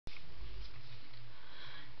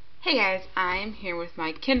Hey guys, I'm here with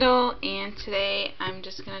my Kindle, and today I'm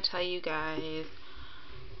just going to tell you guys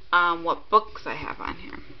what books I have on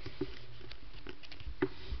here.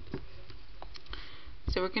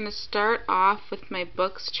 So we're going to start off with my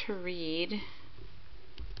books to read.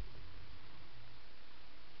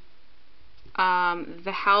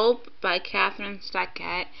 The Help by Catherine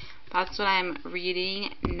Stockett. That's what I'm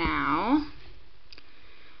reading now.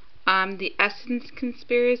 The Essence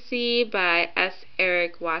Conspiracy by S.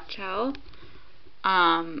 Eric Watchell.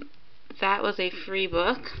 That was a free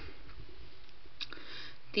book.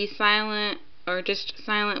 The Silent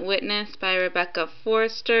Witness by Rebecca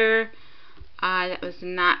Forster. That was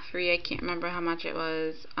not free. I can't remember how much it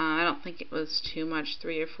was. I don't think it was too much,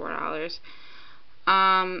 $3 or $4.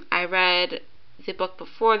 I read the book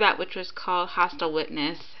before that, which was called Hostile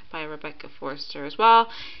Witness by Rebecca Forster as well,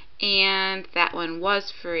 and that one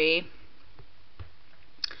was free.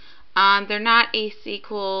 They're not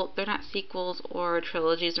sequels or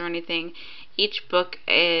trilogies or anything. Each book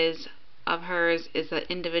of hers is an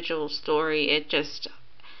individual story. It just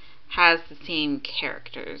has the same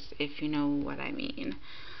characters, if you know what I mean.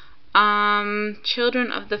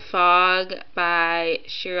 Children of the Fog by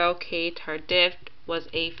Cheryl K. Tardif was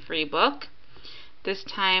a free book. This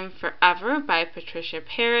Time Forever by Patricia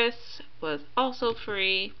Parris was also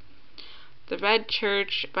free. The Red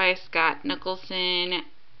Church by Scott Nicholson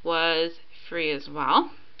was free as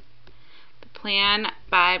well. The Plan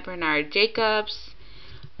by Bernard Jacobs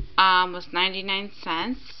was 99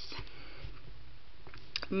 cents.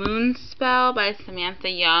 Moonspell by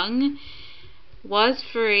Samantha Young was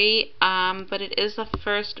free, but it is the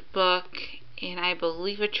first book in, I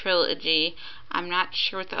believe, a trilogy. I'm not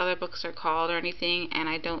sure what the other books are called or anything, and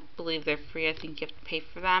I don't believe they're free. I think you have to pay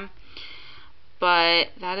for them.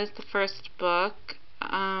 But that is the first book.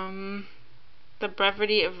 The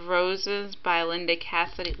Brevity of Roses by Linda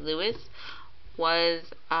Cassidy Lewis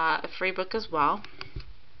was a free book as well.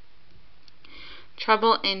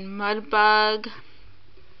 Trouble in Mudbug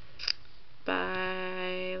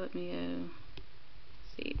by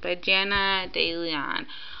Jana De Leon.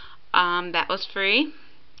 That was free.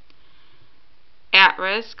 At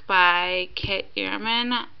Risk by Kit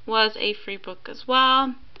Ehrman was a free book as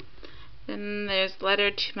well. Then there's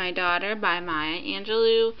Letter to My Daughter by Maya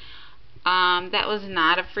Angelou. That was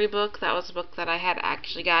not a free book. That was a book that I had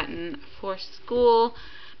actually gotten for school,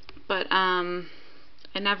 but I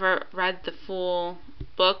never read the full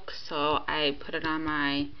book, so I put it on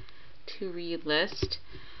my to-read list.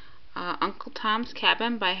 Uncle Tom's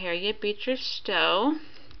Cabin by Harriet Beecher Stowe.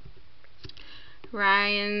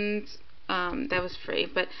 That was free,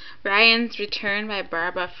 but Ryan's Return by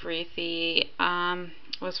Barbara Freethy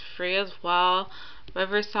was free as well.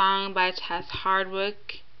 River Song by Tess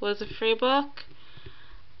Hardwick was a free book.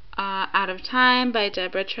 Out of Time by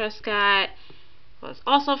Deborah Truscott was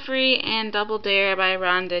also free, and Double Dare by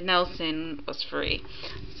Rhonda Nelson was free.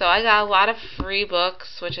 So I got a lot of free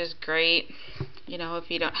books, which is great. You know,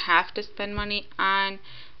 if you don't have to spend money on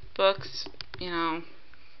books, then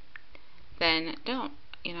don't,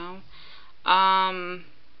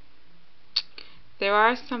 There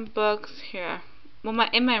are some books here. Well,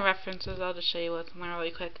 in my references, I'll just show you what's on there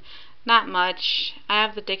really quick. Not much. I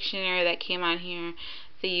have the dictionary that came on here,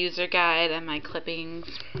 the user guide, and my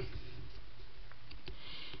clippings.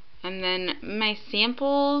 And then my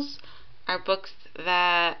samples are books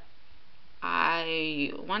that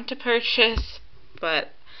I want to purchase,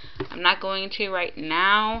 but I'm not going to right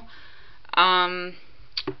now.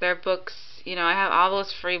 They're books, I have all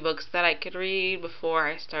those free books that I could read before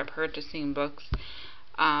I start purchasing books.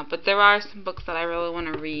 But there are some books that I really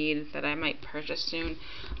want to read that I might purchase soon.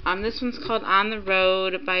 This one's called On the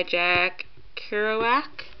Road by Jack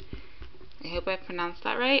Kerouac. I hope I pronounced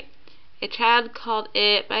that right. A Child Called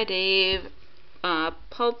It by Dave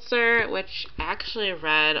Pulitzer, which I actually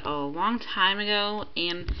read a long time ago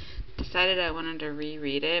and decided I wanted to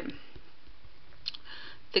reread it.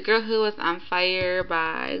 The Girl Who Was on Fire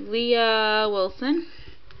by Leah Wilson.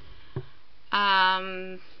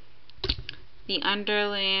 The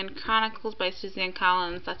Underland Chronicles by Suzanne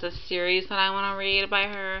Collins. That's a series that I want to read by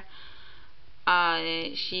her.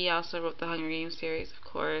 She also wrote the Hunger Games series, of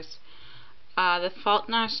course. The Fault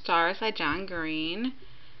in Our Stars by John Green.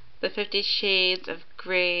 The 50 Shades of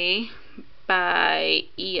Grey by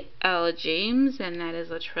E.L. James, and that is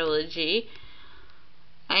a trilogy.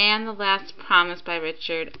 And The Last Promise by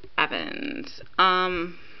Richard Evans.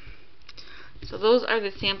 So those are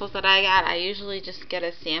the samples that I got. I usually just get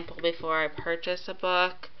a sample before I purchase a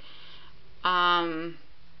book. And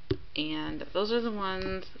those are the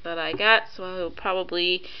ones that I got, so I will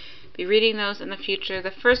probably be reading those in the future.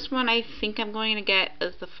 The first one I think I'm going to get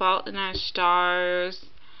is The Fault in Our Stars,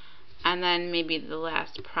 and then maybe The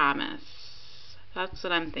Last Promise. That's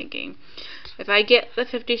what I'm thinking. If I get the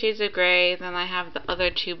 50 Shades of Grey, then I have the other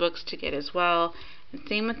 2 books to get as well. And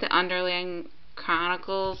same with the Underland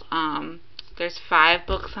Chronicles. There's 5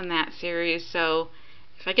 books on that series, so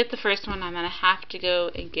if I get the first one, I'm going to have to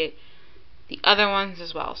go and get the other ones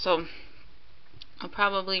as well. So I'll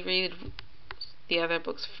probably read the other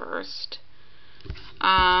books first.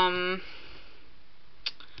 Let's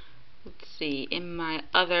see, in my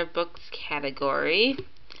other books category,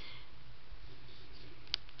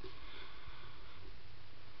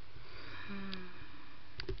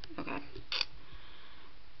 okay,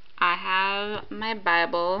 I have my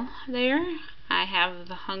Bible there. I have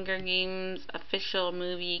the Hunger Games official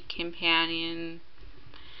movie companion,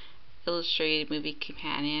 illustrated movie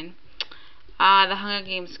companion. The Hunger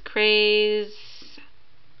Games Craze.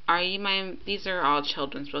 These are all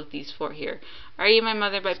children's books, these 4 here. Are You My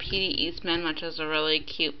Mother by P.D. Eastman, which is a really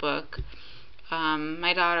cute book.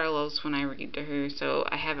 My daughter loves when I read to her, so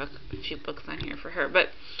I have a few books on here for her. But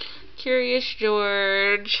Curious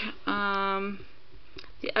George, The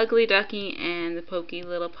Ugly Ducky, and The Pokey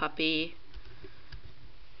Little Puppy.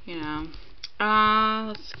 You know.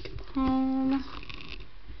 Let's get home.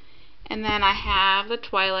 And then I have the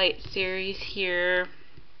Twilight series here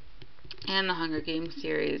and the Hunger Games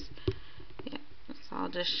series. Yeah, so I'll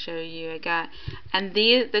just show you. And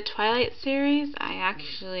the Twilight series I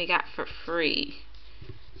actually got for free.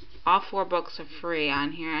 All 4 books are free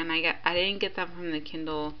on here, and I didn't get them from the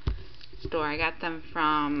Kindle store. I got them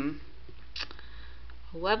from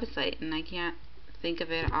a website, and I can't think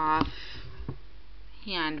of it off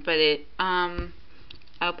hand, but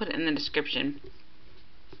I'll put it in the description.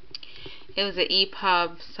 It was an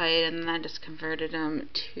epub site, and then I just converted them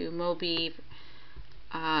to Mobi,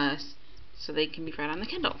 so they can be read on the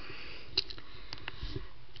Kindle.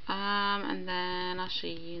 And then I'll show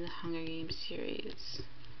you the Hunger Games series.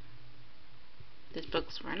 These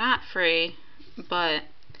books were not free, but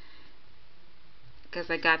because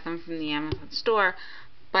I got them from the Amazon store.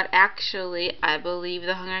 But actually, I believe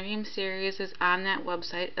the Hunger Games series is on that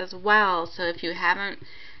website as well. So if you haven't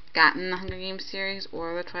gotten the Hunger Games series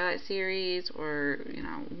or the Twilight series, or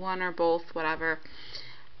one or both, whatever,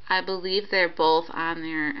 I believe they're both on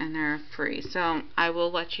there and they're free. So I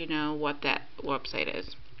will let you know what that website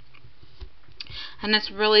is. And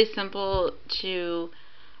it's really simple to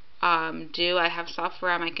do. I have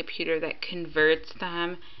software on my computer that converts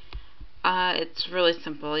them. It's really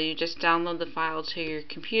simple. You just download the file to your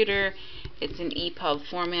computer. It's in EPUB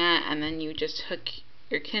format, and then you just hook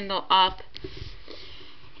your Kindle up.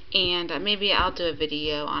 And maybe I'll do a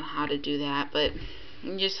video on how to do that, but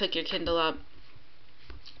you just hook your Kindle up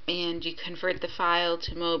and you convert the file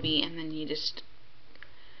to Mobi, and then you just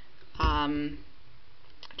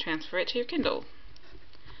transfer it to your Kindle.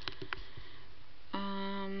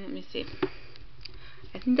 Let me see.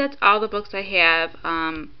 I think that's all the books I have.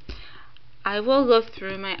 I will go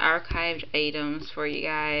through my archived items for you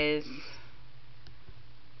guys.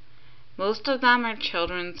 Most of them are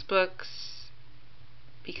children's books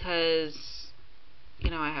because,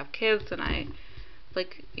 I have kids and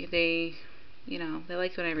they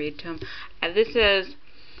like when I read to them. This is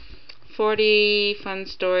 40 Fun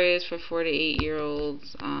Stories for 4 to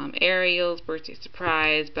 8-year-olds. Ariel's Birthday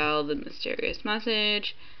Surprise, Belle the Mysterious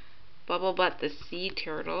Message, Bubble Butt the Sea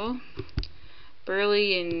Turtle,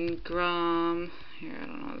 Burley and Grum, here, I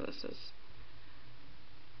don't know what this is,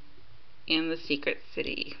 and The Secret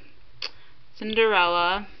City,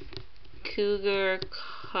 Cinderella, Cougar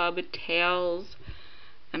Cub Tales,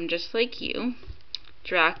 I'm Just Like You,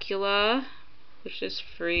 Dracula, which is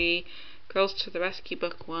free, Girls to the Rescue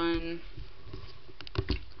Book 1,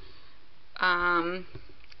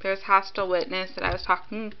 there's Hostile Witness that I was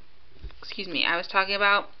talking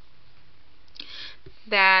about.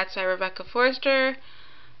 That's by Rebecca Forster,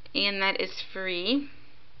 and that is free.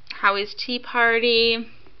 Howie's Tea Party.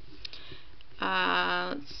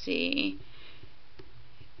 Let's see.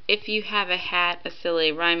 If You Have a Hat, a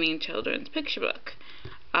silly rhyming children's picture book.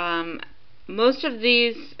 Most of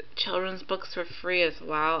these children's books were free as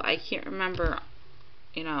well. I can't remember,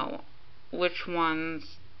 which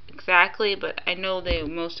ones exactly, but I know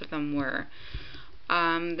most of them were.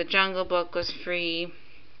 The Jungle Book was free.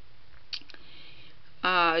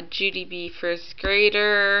 Judy B. First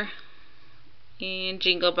Grader, and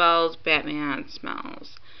Jingle Bells, Batman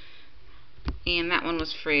Smells. And that one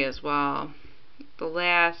was free as well. The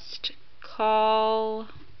Last Call. Hold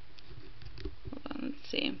on, let's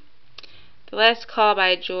see. The Last Call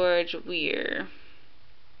by George Weir.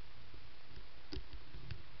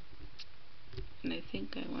 And I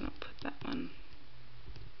think I want to put that one.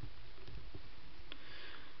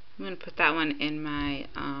 I'm going to put that one in my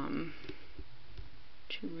to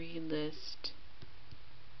read list.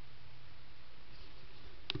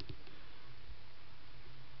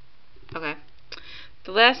 Okay.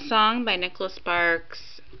 The Last Song by Nicholas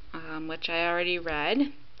Sparks, which I already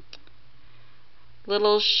read.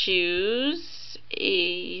 Little Shoes,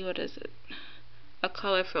 what is it? A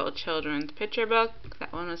colorful children's picture book.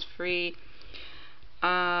 That one was free.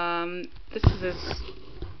 This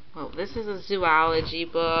is a zoology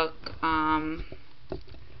book.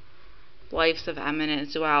 Lives of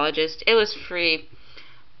Eminent Zoologists. It was free,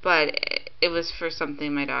 but it was for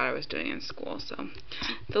something my daughter was doing in school. So,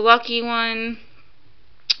 The Lucky One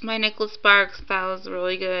by Nicholas Sparks. That was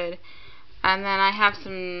really good. And then I have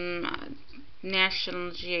some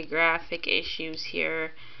National Geographic issues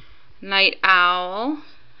here. Night Owl,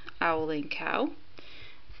 Owl and Cow.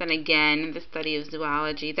 Then again, The Study of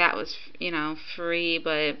Zoology. That was, free,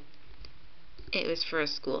 but it was for a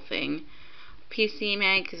school thing. PC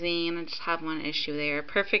Magazine, I just have one issue there.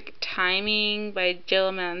 Perfect Timing by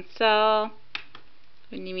Jill Mansell.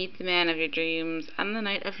 When You Meet the Man of Your Dreams on the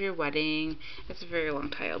Night of Your Wedding. It's a very long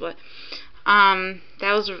title, but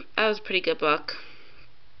that was a pretty good book.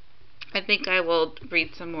 I think I will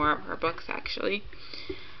read some more of her books, actually.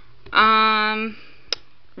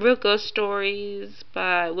 Real Ghost Stories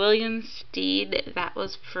by William Steed. That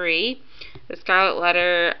was free. The Scarlet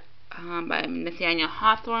Letter by Nathaniel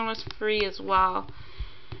Hawthorne was free as well.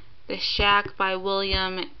 The Shack by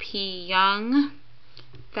William P. Young.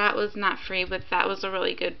 That was not free, but that was a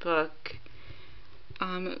really good book.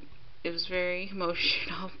 It was very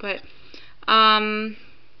emotional, but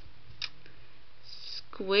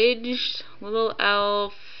Squidge, Little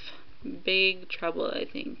Elf, Big Trouble, I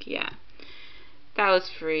think, yeah. That was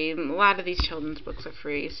free. A lot of these children's books are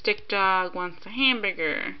free. Stick Dog Wants a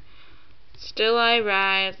Hamburger. Still I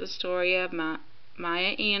Rise, the story of Maya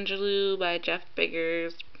Angelou by Jeff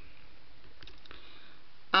Biggers.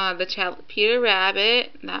 The Child Peter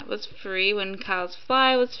Rabbit, that was free. When Cows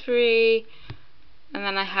Fly was free. And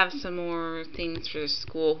then I have some more things for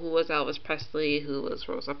school. Who was Elvis Presley? Who was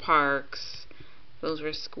Rosa Parks? Those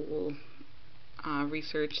were school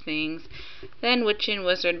research things. Then Witch and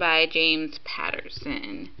Wizard by James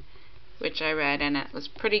Patterson, which I read, and it was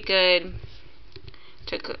pretty good.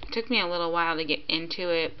 Took me a little while to get into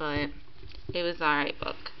it, but it was alright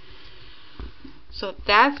book. So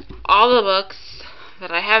that's all the books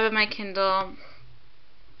that I have in my Kindle.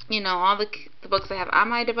 All the books I have on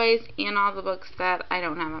my device and all the books that I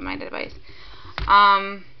don't have on my device.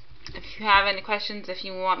 If you have any questions, if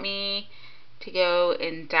you want me to go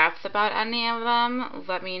in depth about any of them,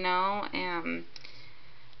 let me know,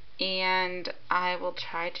 and I will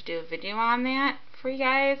try to do a video on that for you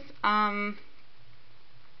guys.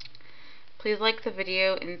 Please like the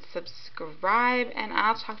video and subscribe, and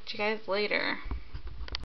I'll talk to you guys later.